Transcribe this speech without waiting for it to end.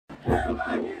What's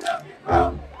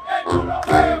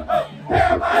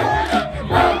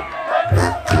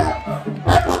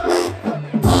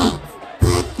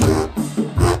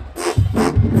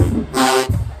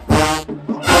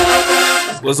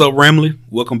up, Ramley?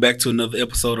 Welcome back to another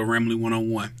episode of Ramley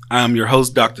 101. I am your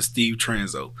host, Dr. Steve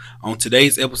Tranzo. On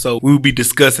today's episode, we will be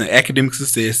discussing academic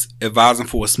success, advising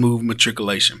for a smooth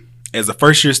matriculation. As a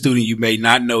first-year student, you may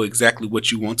not know exactly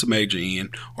what you want to major in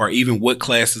or even what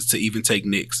classes to even take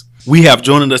next. We have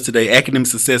joining us today academic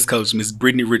success coach, Ms.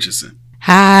 Brittney Richardson.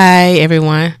 Hi,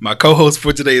 everyone. My co-host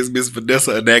for today is Ms.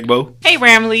 Vanessa Adagbo. Hey,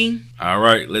 Ramley. All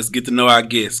right, let's get to know our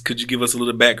guests. Could you give us a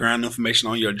little background information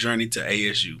on your journey to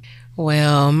ASU?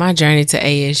 Well, my journey to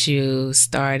ASU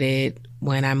started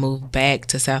when I moved back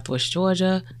to Southwest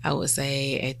Georgia. I would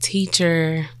say a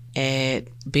teacher at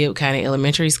Bibb County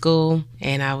Elementary School.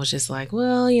 And I was just like,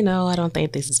 well, I don't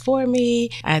think this is for me.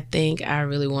 I think I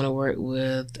really want to work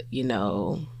with,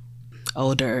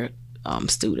 older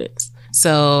students.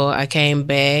 So I came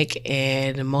back,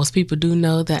 and most people do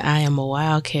know that I am a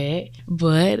Wildcat,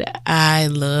 but I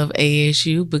love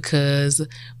ASU because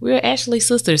we're actually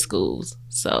sister schools.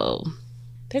 So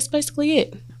that's basically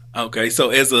it. Okay, so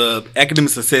as a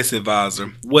academic success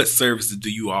advisor, what services do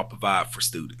you all provide for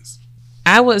students?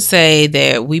 I would say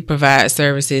that we provide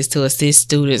services to assist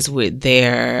students with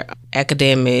their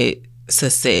academic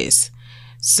success.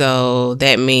 So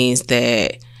that means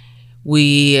that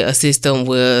we assist them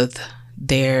with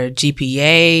their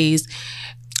GPAs,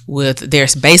 with their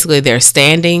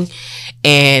standing,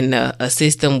 and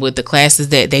assist them with the classes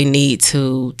that they need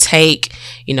to take.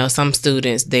 Some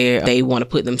students they want to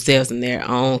put themselves in their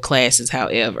own classes.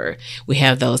 However, we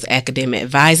have those academic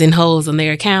advising holes in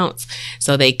their accounts,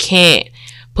 so they can't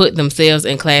put themselves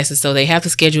in classes, so they have to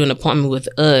schedule an appointment with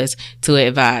us to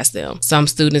advise them. Some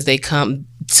students, they come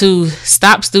to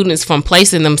stop students from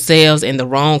placing themselves in the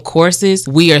wrong courses.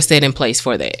 We are set in place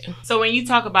for that. So when you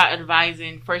talk about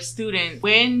advising for students,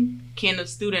 when can a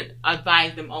student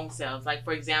advise them own selves? Like,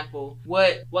 for example,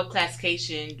 what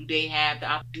classification do they have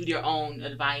to do their own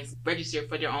advice, register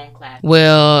for their own class?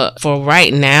 Well, for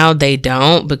right now, they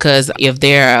don't, because if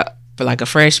they're like a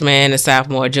freshman, a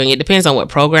sophomore, junior, it depends on what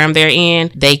program they're in.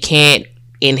 They can't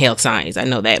in health science. I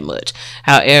know that much.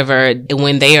 However,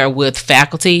 when they are with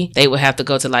faculty, they would have to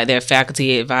go to like their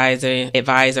faculty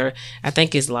advisor. I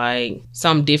think it's like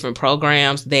some different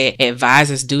programs that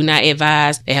advisors do not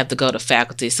advise. They have to go to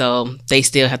faculty. So they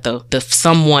still have to,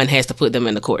 someone has to put them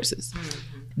in the courses. Mm-hmm.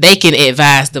 They can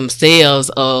advise themselves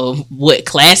of what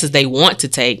classes they want to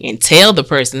take and tell the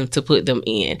person to put them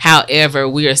in. However,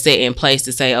 we are set in place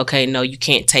to say, okay, no, you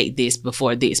can't take this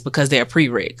before this, because they're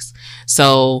prereqs.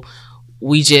 So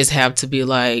we just have to be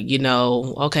like,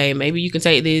 okay, maybe you can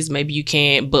take this, maybe you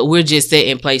can't, but we're just set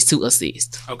in place to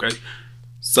assist. Okay.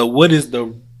 So what is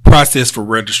the process for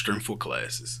registering for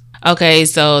classes? Okay,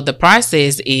 so the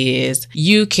process is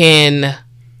you can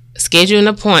schedule an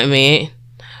appointment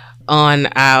on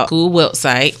our school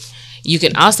website. You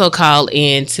can also call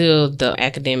in to the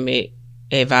Academic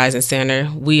Advising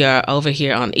Center. We are over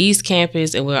here on East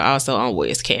Campus, and we're also on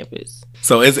West Campus.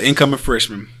 So as an incoming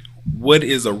freshman, what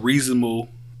is a reasonable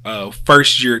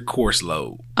first year course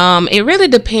load? It really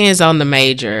depends on the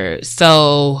major.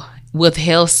 So with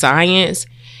health science,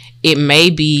 it may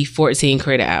be 14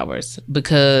 credit hours,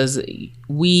 because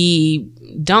we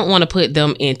don't want to put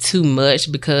them in too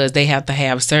much because they have to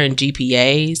have certain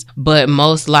GPAs. But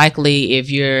most likely, if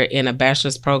you're in a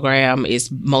bachelor's program, it's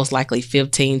most likely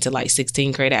 15 to like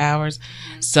 16 credit hours.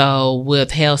 So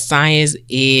with health science,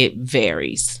 it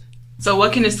varies. So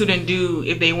what can a student do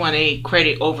if they want a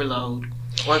credit overload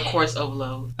or course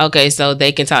overload? Okay, so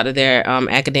they can talk to their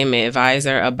academic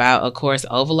advisor about a course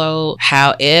overload.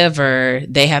 However,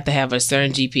 they have to have a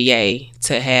certain GPA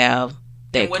to have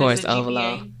that course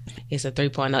overload. It's a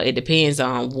 3.0. It depends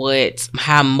on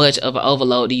how much of an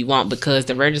overload do you want, because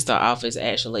the register office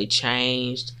actually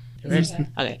changed.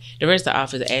 The register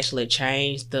office actually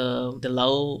changed the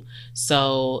load.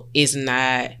 So it's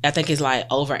not, I think it's like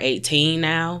over 18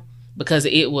 now, because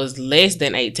it was less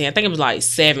than 18. I think it was like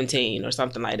 17 or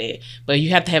something like that. But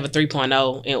you have to have a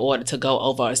 3.0 in order to go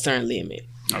over a certain limit.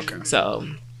 Okay. So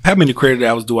how many credit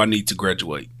hours do I need to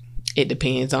graduate? It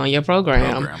depends on your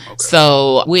program. Okay.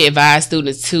 So we advise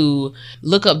students to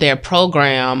look up their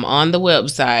program on the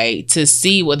website to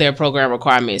see what their program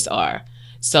requirements are.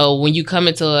 So when you come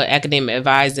into an academic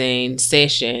advising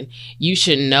session, you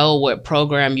should know what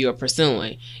program you are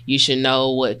pursuing. You should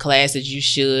know what classes you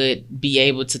should be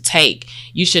able to take.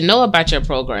 You should know about your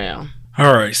program.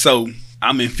 All right. So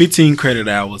I'm in 15 credit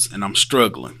hours and I'm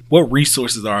struggling. What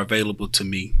resources are available to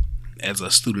me as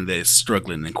a student that is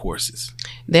struggling in courses?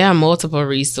 There are multiple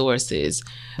resources.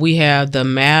 We have the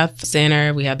math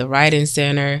center, we have the writing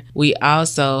center. We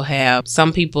also have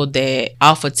some people that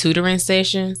offer tutoring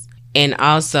sessions. And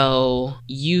also,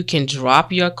 you can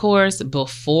drop your course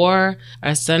before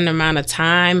a certain amount of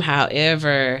time.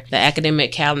 However, the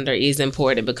academic calendar is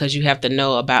important because you have to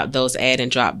know about those add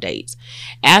and drop dates.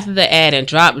 After the add and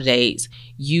drop dates,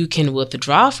 you can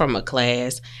withdraw from a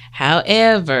class.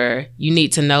 However, you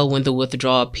need to know when the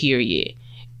withdrawal period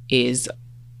is.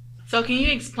 So can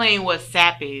you explain what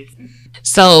SAP is?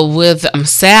 So with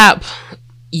SAP,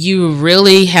 you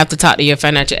really have to talk to your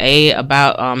financial aid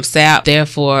about SAP.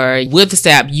 Therefore, with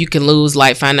SAP, you can lose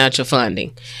like financial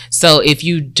funding. So if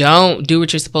you don't do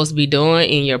what you're supposed to be doing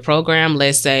in your program,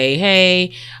 let's say,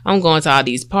 hey, I'm going to all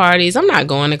these parties, I'm not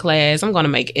going to class, I'm going to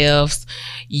make Fs,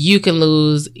 you can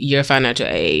lose your financial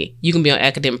aid. You can be on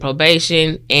academic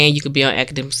probation and you can be on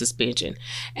academic suspension.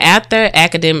 After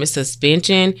academic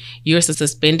suspension, you're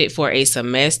suspended for a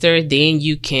semester, then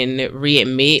you can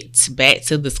readmit back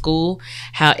to the school.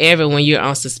 However, when you're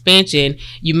on suspension,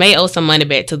 you may owe some money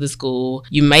back to the school.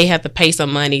 You may have to pay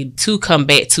some money to come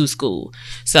back to school.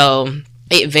 So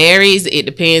it varies. It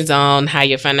depends on how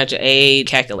your financial aid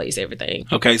calculates everything.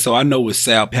 Okay, so I know with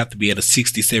SAP, you have to be at a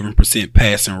 67%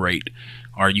 passing rate,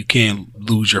 or you can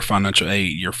lose your financial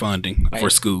aid, your funding for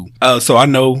school. So I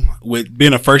know with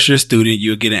being a first-year student,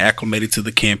 you're getting acclimated to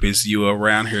the campus. You're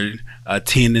around here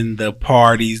attending the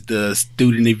parties, the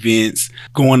student events,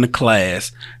 going to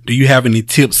class. Do you have any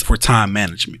tips for time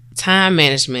management? Time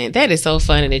management. That is so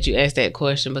funny that you asked that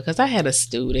question because I had a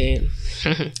student.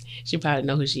 She probably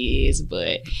know who she is,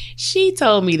 but she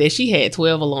told me that she had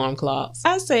 12 alarm clocks.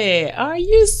 I said, are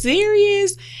you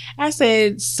serious? I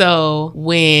said, so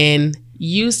when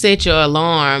you set your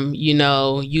alarm,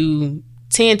 you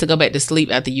tend to go back to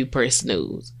sleep after you press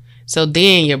snooze. So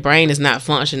then your brain is not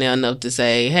functioning enough to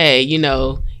say, hey,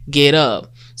 get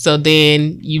up. So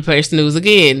then you press snooze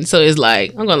again. So it's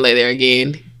like, I'm going to lay there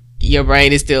again. Your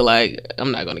brain is still like,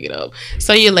 I'm not going to get up.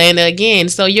 So you're laying there again.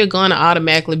 So you're going to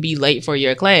automatically be late for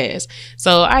your class.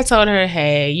 So I told her,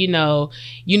 hey, you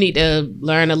need to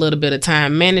learn a little bit of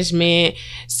time management.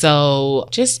 So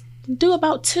just do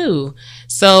about 2.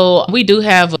 So we do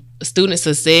have student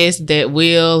success that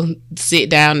will sit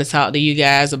down and talk to you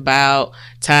guys about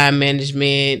time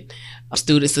management,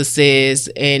 student success,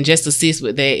 and just assist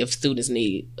with that if students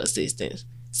need assistance.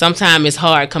 Sometimes it's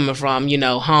hard coming from,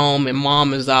 home, and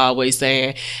mom is always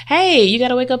saying, hey, you got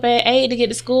to wake up at 8 to get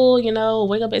to school,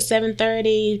 wake up at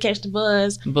 7:30 to catch the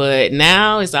bus. But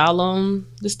now it's all on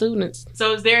the students.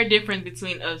 So is there a difference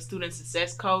between a student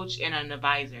success coach and an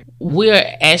advisor?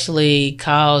 We're actually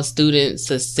called student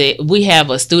success. We have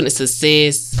a student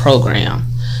success program.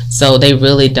 So they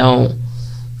really don't.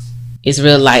 It's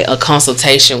really like a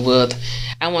consultation with,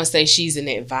 I want to say she's an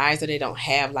advisor. They don't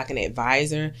have like an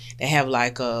advisor. They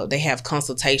have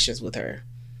consultations with her.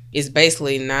 It's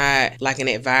basically not like an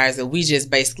advisor. We just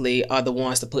basically are the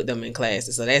ones to put them in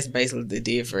classes. So that's basically the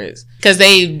difference. Because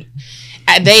they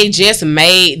just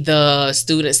made the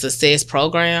student success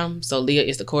program. So Leah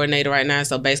is the coordinator right now.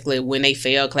 So basically when they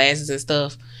fail classes and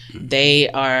stuff,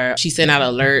 she sent out an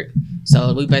alert.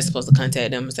 So we basically supposed to contact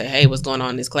them and say, hey, what's going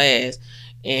on in this class?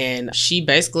 And she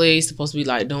basically is supposed to be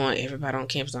like doing everybody on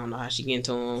campus. I don't know how she get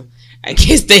into them. I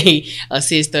guess they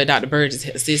assist her. Dr. Burgess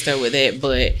assist her with that.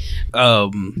 But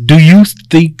do you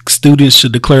think students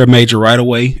should declare a major right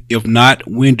away? If not,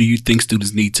 when do you think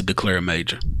students need to declare a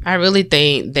major? I really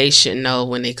think they should know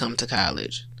when they come to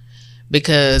college,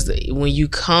 because when you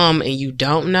come and you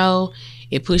don't know,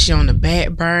 it puts you on the back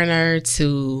burner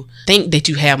to think that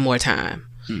you have more time.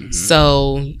 Mm-hmm.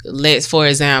 So for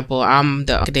example, I'm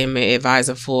the academic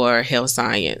advisor for health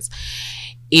science.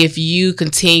 If you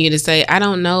continue to say, I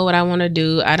don't know what I want to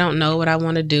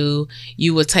do,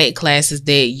 you will take classes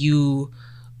that you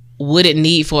wouldn't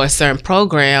need for a certain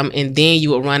program, and then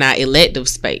you will run out elective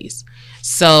space.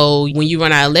 So when you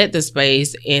run out elective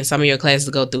space and some of your classes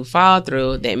go through fall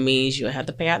through, that means you'll have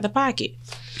to pay out the pocket.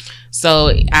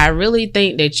 So I really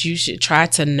think that you should try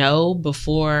to know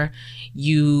before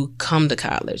you come to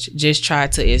college. Just try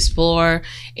to explore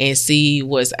and see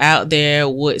what's out there,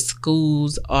 what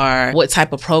schools are, what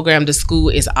type of program the school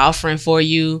is offering for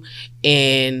you,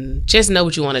 and just know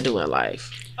what you want to do in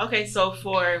life. Okay, so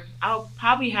I'll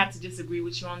probably have to disagree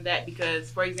with you on that because,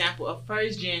 for example, a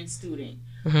first-gen student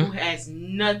who has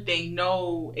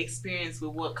no experience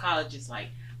with what college is like,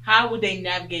 how would they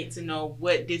navigate to know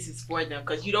what this is for them?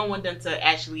 Because you don't want them to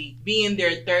actually be in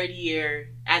their third year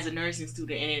as a nursing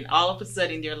student and then all of a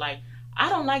sudden they're like, I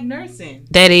don't like nursing.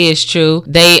 That is true.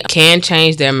 They can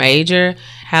change their major.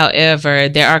 However,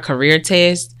 there are career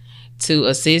tests to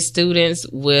assist students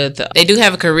with, they do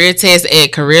have a career test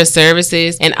at career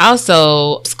services, and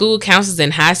also school counselors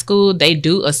in high school, they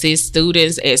do assist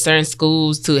students at certain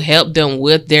schools to help them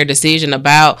with their decision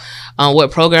about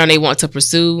what program they want to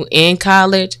pursue in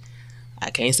college. I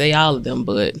can't say all of them,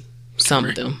 but some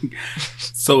of them.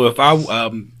 So if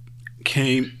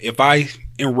I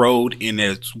enrolled in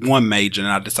this one major and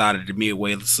I decided at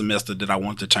midway of the semester that I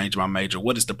want to change my major,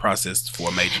 what is the process for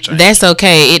a major change? That's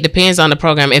okay. It depends on the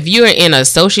program. If you're in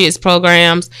associate's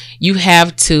programs, you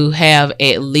have to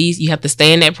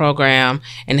stay in that program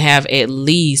and have at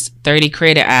least 30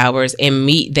 credit hours and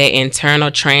meet that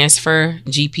internal transfer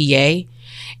GPA.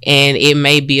 And it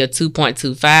may be a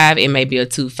 2.25, it may be a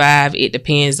 2.5. It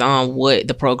depends on what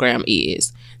the program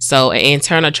is. So an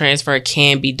internal transfer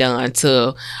can be done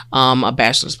to a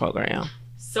bachelor's program.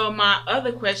 So my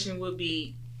other question would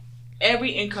be,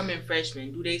 every incoming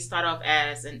freshman, do they start off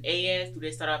as an AS? Do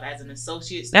they start off as an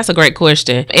associate? That's a great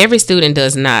question. Every student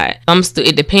does not.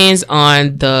 It depends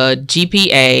on the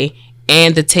GPA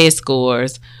and the test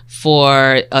scores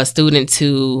for a student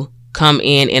to come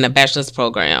in a bachelor's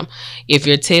program. If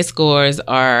your test scores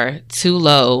are too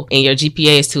low and your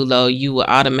GPA is too low, you will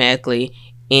automatically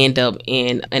end up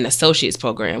in an associate's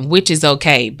program, which is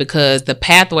okay because the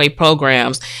pathway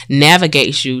programs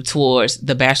navigate you towards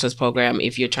the bachelor's program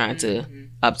if you're trying to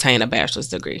obtain a bachelor's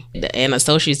degree. An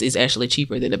associate's is actually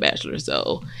cheaper than a bachelor's,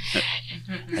 so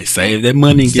they save that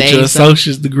money and get your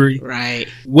associate's degree. Right.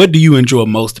 What do you enjoy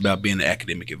most about being an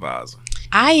academic advisor?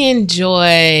 I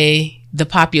enjoy the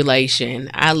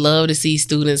population. I love to see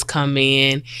students come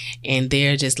in and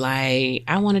they're just like,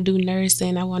 I want to do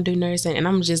nursing. And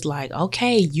I'm just like,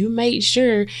 okay, you make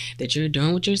sure that you're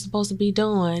doing what you're supposed to be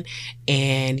doing.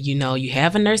 And, you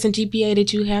have a nursing GPA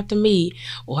that you have to meet.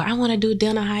 Or I want to do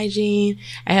dental hygiene.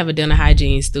 I have a dental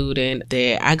hygiene student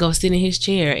that I go sit in his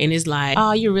chair and it's like,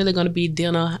 oh, you're really going to be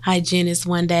dental hygienist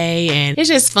one day. And it's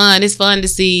just fun. It's fun to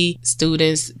see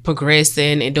students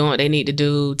progressing and doing what they need to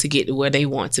do to get to where they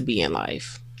want to be in life.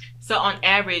 So on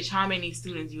average, how many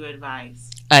students you advise?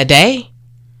 A day?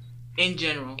 In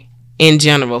general? In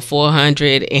general,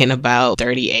 400 and about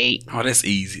 38. Oh, that's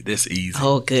easy.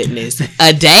 Oh, goodness.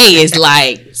 A day is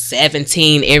like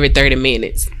 17 every 30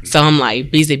 minutes. So I'm like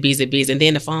busy. And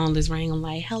then the phone just ring. I'm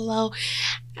like, hello,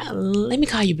 let me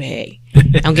call you back.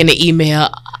 I'm getting an email.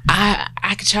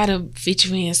 I could try to fit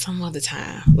you in some other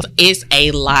time. It's a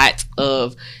lot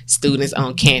of students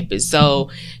on campus.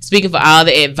 So speaking for all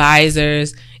the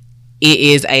advisors, it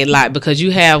is a lot because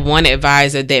you have one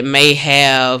advisor that may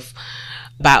have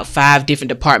about 5 different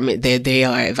departments that they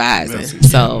are advising.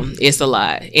 So it's a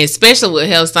lot. Especially with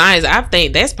health science, I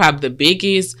think that's probably the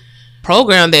biggest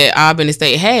program that Albany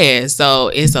State has. So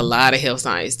it's a lot of health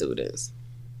science students.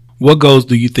 What goals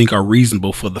do you think are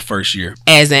reasonable for the first year?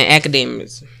 As an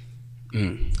academics,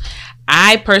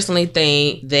 I personally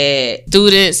think that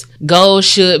students' goals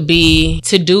should be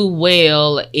to do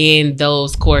well in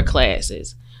those core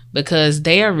classes because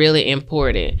they are really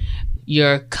important.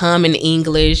 Your common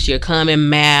English, your common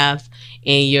math,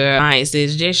 and your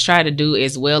sciences, just try to do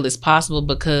as well as possible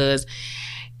because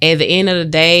at the end of the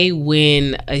day,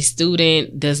 when a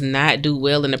student does not do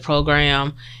well in the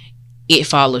program, it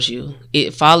follows you.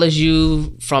 It follows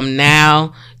you from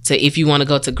now to if you want to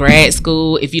go to grad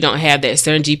school. If you don't have that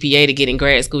certain GPA to get in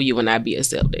grad school, you will not be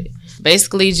accepted.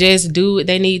 Basically, just do what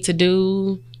they need to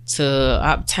do to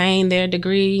obtain their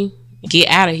degree, get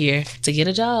out of here to get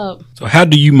a job. So how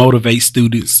do you motivate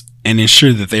students and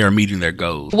ensure that they are meeting their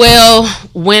goals? Well,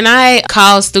 when I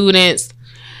call students,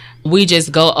 we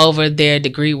just go over their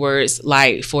degree words.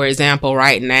 Like, for example,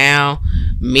 right now,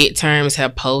 midterms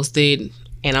have posted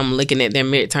and I'm looking at their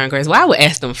midterm grades. Well, I would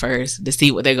ask them first to see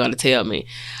what they're going to tell me.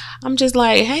 I'm just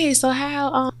like, hey, so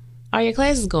how are your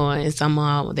classes going? And some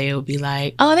they will be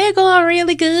like, oh, they're going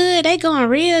really good. They're going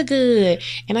real good.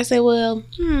 And I said, well,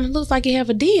 looks like you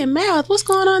have a D in math. What's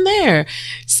going on there?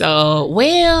 So,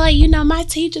 well, my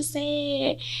teacher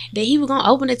said that he was going to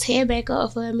open the tab back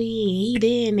up for me. And he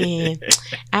didn't.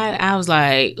 And I was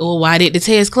like, well, why did the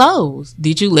test close?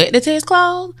 Did you let the test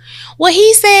close? Well,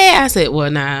 he said, I said,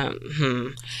 well, nah,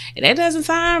 that doesn't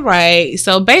sound right.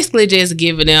 So basically just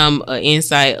giving them an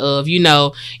insight of, you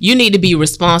need to be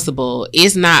responsible.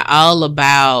 It's not all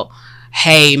about,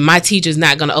 hey, my teacher's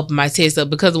not going to open my test up,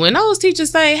 because when those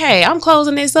teachers say, hey, I'm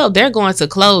closing this up, they're going to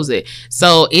close it.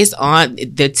 So it's on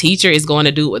the teacher is going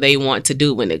to do what they want to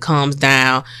do when it comes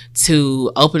down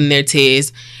to opening their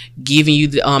test, giving you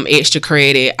the extra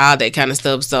credit, all that kind of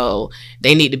stuff. So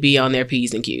they need to be on their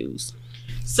P's and Q's.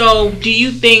 So do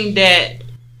you think that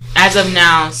as of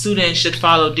now, students should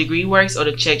follow degree works or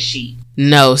the check sheet?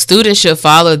 No, students should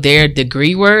follow their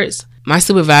degree works My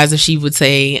supervisor, she would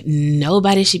say,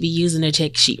 nobody should be using a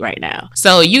check sheet right now.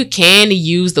 So you can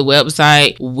use the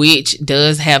website, which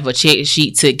does have a check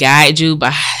sheet to guide you.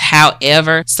 But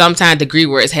however, sometimes degree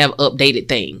works have updated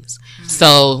things.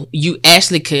 So you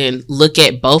actually can look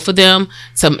at both of them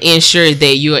to ensure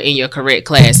that you are in your correct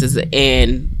classes,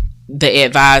 and the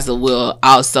advisor will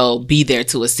also be there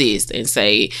to assist and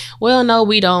say, well, no,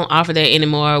 we don't offer that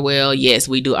anymore. Well, yes,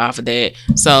 we do offer that.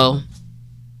 So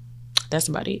that's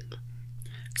about it.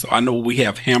 So I know we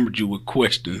have hammered you with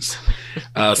questions.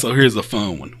 So here's a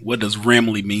fun one. What does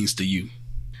Ramley means to you?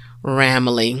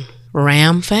 Ramley.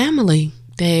 Ram family.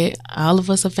 That all of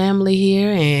us are family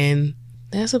here, and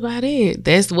that's about it.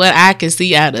 That's what I can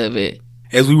see out of it.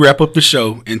 As we wrap up the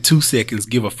show, in 2 seconds,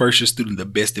 give a first-year student the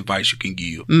best advice you can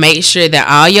give. Make sure that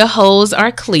all your holes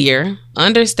are clear.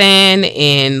 Understand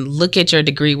and look at your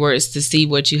degree works to see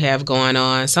what you have going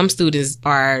on. Some students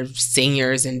are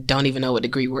seniors and don't even know what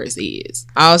degree works is.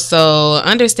 Also,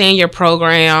 understand your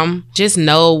program. Just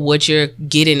know what you're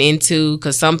getting into,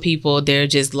 because some people, they're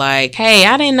just like, hey,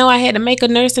 I didn't know I had to make a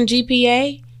nursing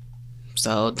GPA.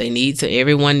 So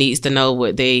everyone needs to know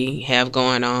what they have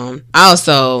going on.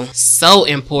 Also, so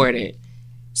important,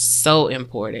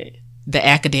 the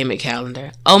academic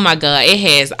calendar. Oh my God, it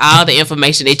has all the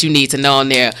information that you need to know on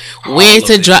there. When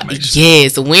to drop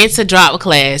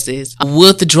classes,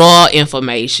 withdrawal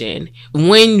information,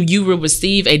 when you will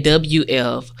receive a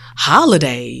WF,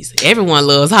 holidays. Everyone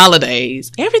loves holidays.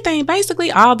 Everything,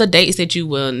 basically all the dates that you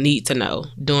will need to know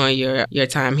during your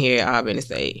time here at Albany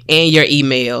State. And your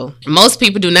email. Most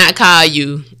people do not call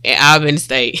you at Albany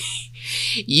State.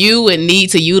 You would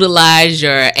need to utilize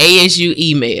your ASU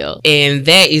email. And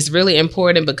that is really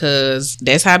important because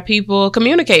that's how people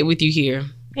communicate with you here.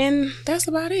 And that's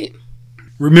about it.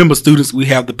 Remember, students, we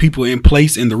have the people in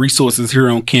place and the resources here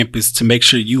on campus to make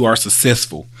sure you are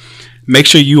successful. Make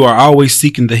sure you are always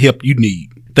seeking the help you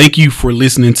need. Thank you for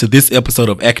listening to this episode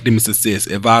of Academic Success,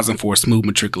 Advising for a Smooth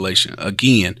Matriculation.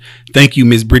 Again, thank you,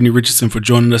 Ms. Brittney Richardson, for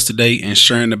joining us today and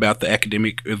sharing about the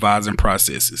academic advising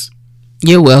processes.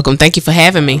 You're welcome. Thank you for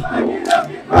having me.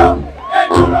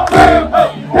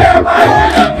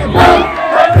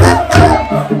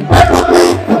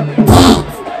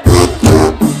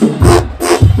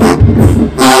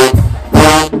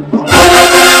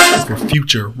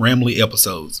 Future Ramley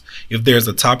episodes. If there's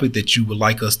a topic that you would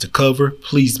like us to cover,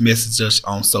 please message us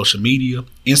on social media,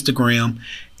 Instagram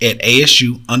at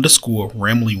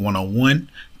ASU_Ramley101,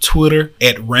 Twitter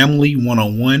at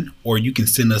Ramley101, or you can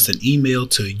send us an email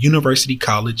to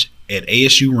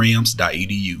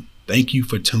universitycollege@asurams.edu. Thank you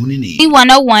for tuning in.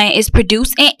 Ramley101 is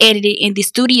produced and edited in the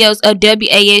studios of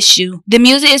WASU. The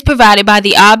music is provided by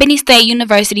the Albany State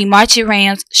University Marching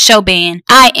Rams Show Band.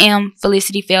 I am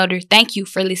Felicity Felder. Thank you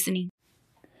for listening.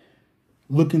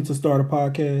 Looking to start a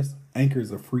podcast? Anchor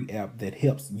is a free app that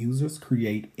helps users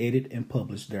create, edit, and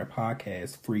publish their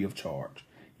podcasts free of charge.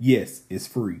 Yes, it's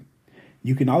free.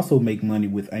 You can also make money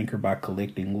with Anchor by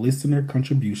collecting listener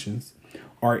contributions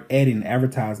or adding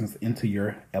advertisements into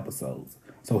your episodes.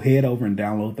 So head over and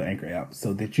download the Anchor app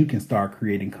so that you can start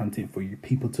creating content for your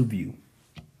people to view.